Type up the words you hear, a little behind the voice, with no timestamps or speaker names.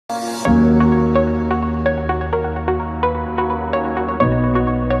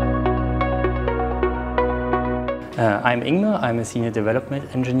I'm Ingmar. I'm a senior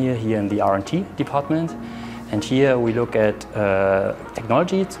development engineer here in the R&T department. And here we look at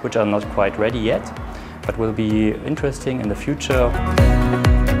technologies which are not quite ready yet, but will be interesting in the future.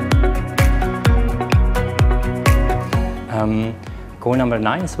 Goal number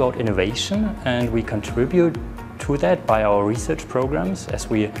 9 is about innovation, and we contribute to that by our research programs as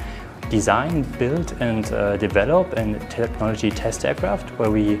we design, build and develop a technology test aircraft where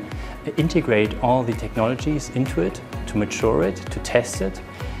we integrate all the technologies into it to mature it, to test it,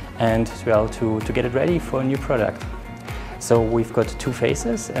 and to get it ready for a new product. So we've got 2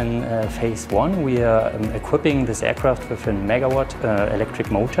 phases. In phase 1 we are equipping this aircraft with a megawatt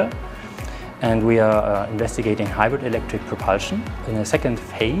electric motor, and we are investigating hybrid electric propulsion. In the second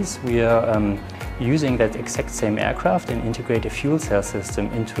phase we are using that exact same aircraft and integrate a fuel cell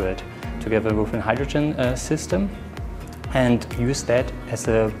system into it together with a hydrogen system, and use that as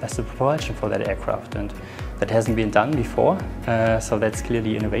a propulsion for that aircraft. And that hasn't been done before, so that's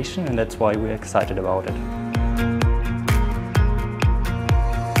clearly innovation, and that's why we're excited about it.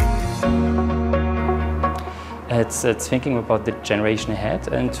 It's thinking about the generation ahead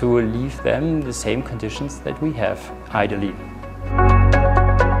and to leave them the same conditions that we have, ideally.